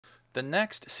The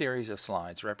next series of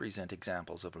slides represent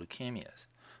examples of leukemias.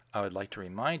 I would like to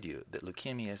remind you that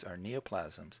leukemias are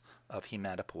neoplasms of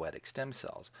hematopoietic stem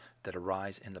cells that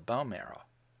arise in the bone marrow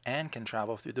and can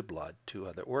travel through the blood to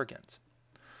other organs.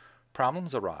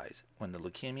 Problems arise when the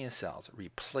leukemia cells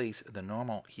replace the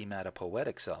normal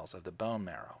hematopoietic cells of the bone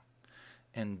marrow.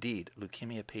 Indeed,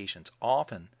 leukemia patients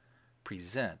often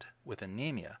present with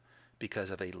anemia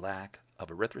because of a lack of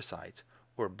erythrocytes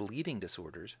or bleeding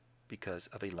disorders because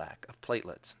of a lack of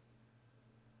platelets.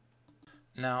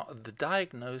 Now, the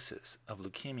diagnosis of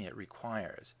leukemia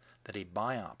requires that a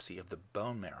biopsy of the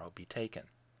bone marrow be taken.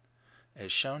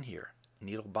 As shown here,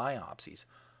 needle biopsies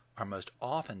are most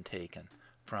often taken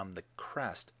from the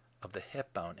crest of the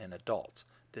hip bone in adults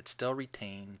that still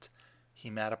retains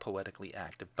hematopoietically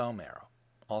active bone marrow,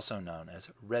 also known as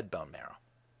red bone marrow.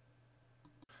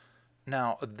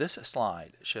 Now, this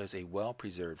slide shows a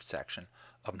well-preserved section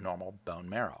of normal bone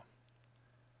marrow.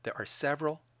 There are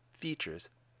several features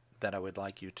that I would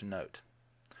like you to note.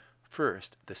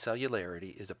 First, the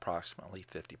cellularity is approximately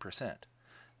 50%.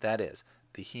 That is,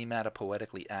 the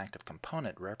hematopoietically active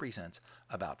component represents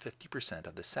about 50%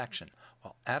 of the section,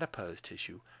 while adipose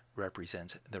tissue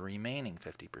represents the remaining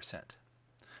 50%.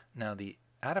 Now, the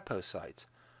adipocytes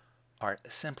are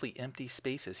simply empty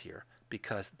spaces here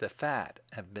because the fat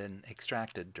have been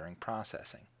extracted during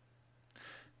processing.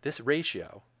 This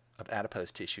ratio of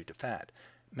adipose tissue to fat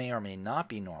may or may not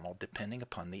be normal depending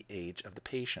upon the age of the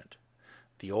patient.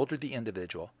 The older the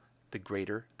individual, the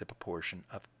greater the proportion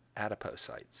of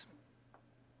adipocytes.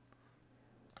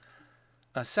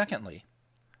 Secondly,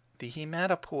 the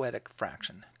hematopoietic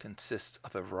fraction consists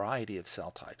of a variety of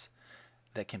cell types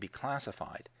that can be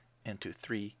classified into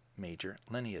three major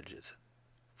lineages.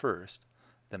 First,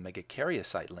 the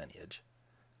megakaryocyte lineage.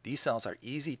 These cells are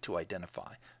easy to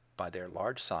identify by their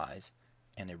large size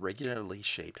and irregularly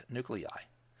shaped nuclei.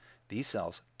 These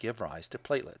cells give rise to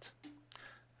platelets.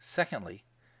 Secondly,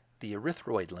 the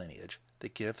erythroid lineage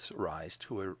that gives rise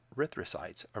to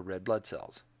erythrocytes or red blood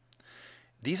cells.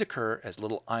 These occur as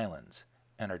little islands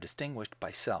and are distinguished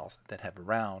by cells that have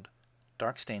round,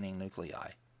 dark staining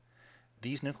nuclei.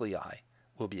 These nuclei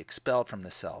will be expelled from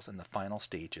the cells in the final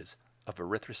stages of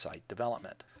erythrocyte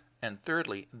development. And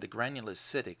thirdly, the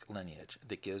granulocytic lineage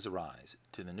that gives rise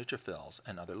to the neutrophils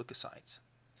and other leukocytes.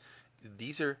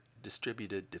 These are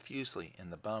distributed diffusely in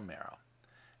the bone marrow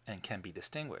and can be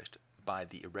distinguished by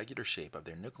the irregular shape of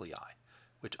their nuclei,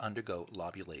 which undergo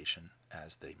lobulation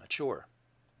as they mature.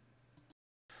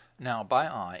 Now, by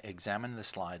eye, examine the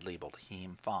slide labeled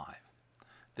Hem 5.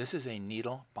 This is a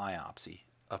needle biopsy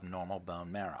of normal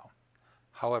bone marrow.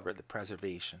 However, the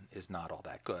preservation is not all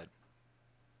that good.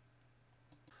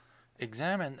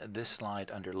 Examine this slide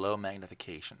under low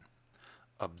magnification.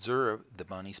 Observe the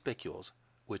bony spicules,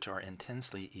 which are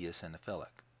intensely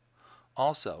eosinophilic.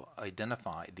 Also,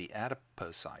 identify the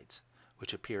adipocytes,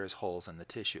 which appear as holes in the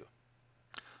tissue.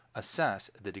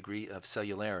 Assess the degree of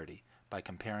cellularity by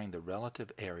comparing the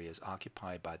relative areas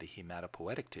occupied by the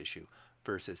hematopoietic tissue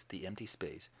versus the empty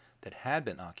space that had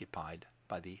been occupied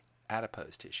by the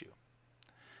adipose tissue.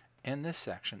 In this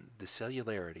section, the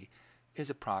cellularity is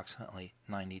approximately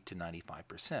 90 to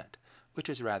 95%, which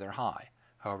is rather high.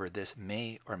 However, this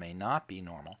may or may not be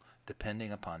normal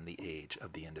depending upon the age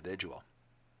of the individual.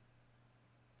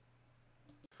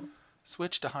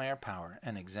 Switch to higher power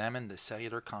and examine the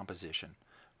cellular composition,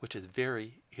 which is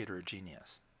very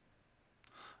heterogeneous.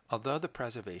 Although the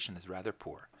preservation is rather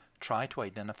poor, try to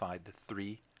identify the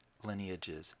three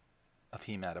lineages of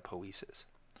hematopoiesis.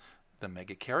 The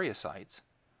megakaryocytes,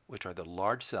 which are the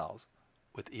large cells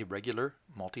with irregular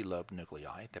multilobed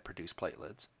nuclei that produce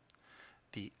platelets.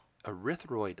 The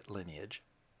erythroid lineage,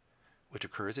 which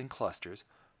occurs in clusters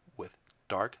with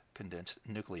dark condensed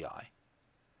nuclei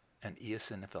and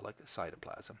eosinophilic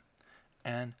cytoplasm.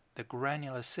 And the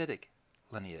granulocytic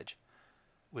lineage,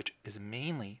 which is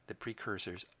mainly the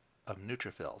precursors of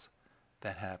neutrophils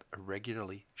that have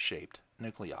irregularly shaped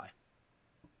nuclei.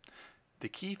 The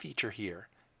key feature here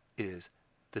is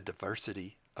the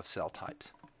diversity of cell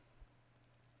types.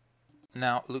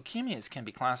 Now, leukemias can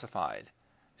be classified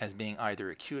as being either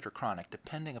acute or chronic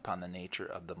depending upon the nature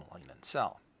of the malignant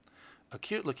cell.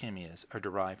 Acute leukemias are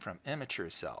derived from immature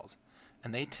cells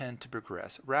and they tend to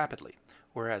progress rapidly,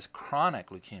 whereas chronic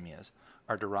leukemias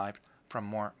are derived from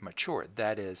more mature,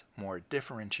 that is, more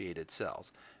differentiated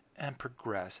cells, and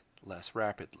progress less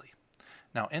rapidly.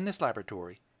 Now, in this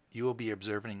laboratory, you will be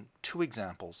observing two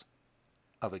examples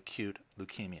of acute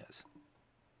leukemias.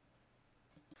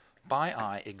 By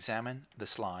eye, examine the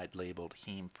slide labeled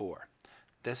Hem 4.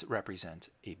 This represents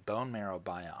a bone marrow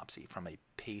biopsy from a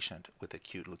patient with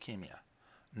acute leukemia.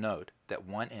 Note that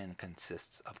one end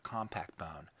consists of compact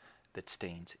bone that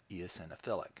stains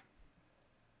eosinophilic.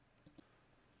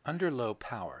 Under low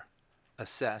power,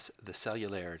 assess the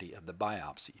cellularity of the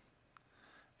biopsy.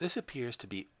 This appears to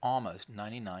be almost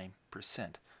 99%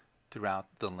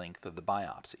 throughout the length of the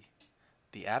biopsy.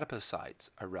 The adipocytes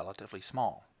are relatively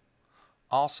small.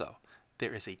 Also,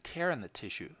 there is a tear in the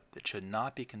tissue that should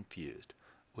not be confused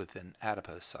with an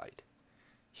adipocyte.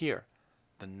 Here,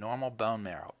 the normal bone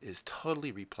marrow is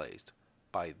totally replaced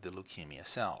by the leukemia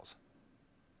cells.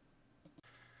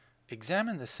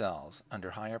 Examine the cells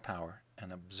under higher power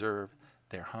and observe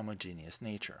their homogeneous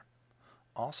nature.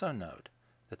 Also note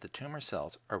that the tumor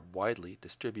cells are widely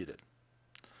distributed.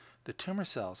 The tumor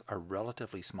cells are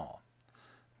relatively small.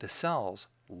 The cells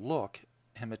look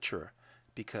immature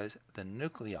because the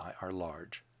nuclei are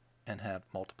large and have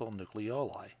multiple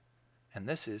nucleoli, and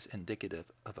this is indicative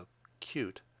of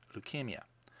acute leukemia.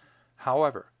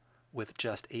 However, with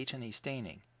just H&E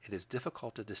staining, it is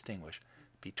difficult to distinguish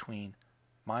between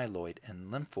myeloid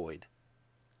and lymphoid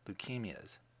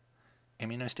leukemias.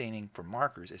 Immunostaining for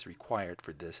markers is required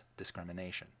for this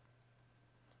discrimination.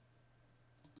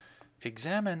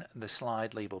 Examine the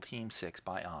slide labeled Hem6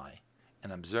 by eye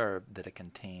and observe that it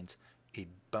contains a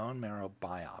bone marrow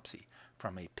biopsy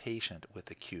from a patient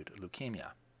with acute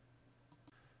leukemia.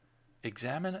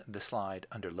 Examine the slide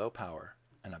under low power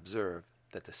and observe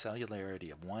that the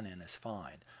cellularity of one end is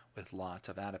fine with lots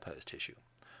of adipose tissue,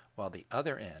 while the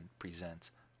other end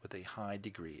presents with a high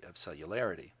degree of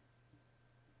cellularity.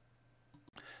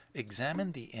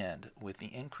 Examine the end with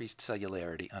the increased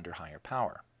cellularity under higher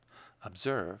power.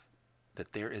 Observe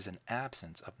that there is an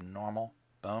absence of normal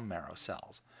bone marrow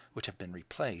cells, which have been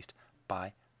replaced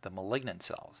by the malignant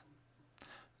cells.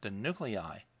 The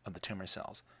nuclei of the tumor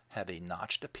cells have a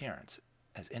notched appearance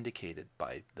as indicated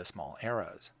by the small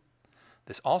arrows.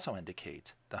 This also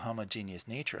indicates the homogeneous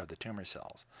nature of the tumor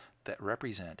cells that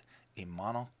represent a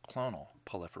monoclonal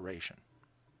proliferation.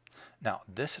 Now,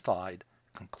 this slide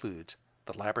concludes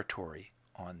the laboratory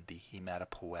on the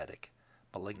hematopoietic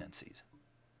malignancies.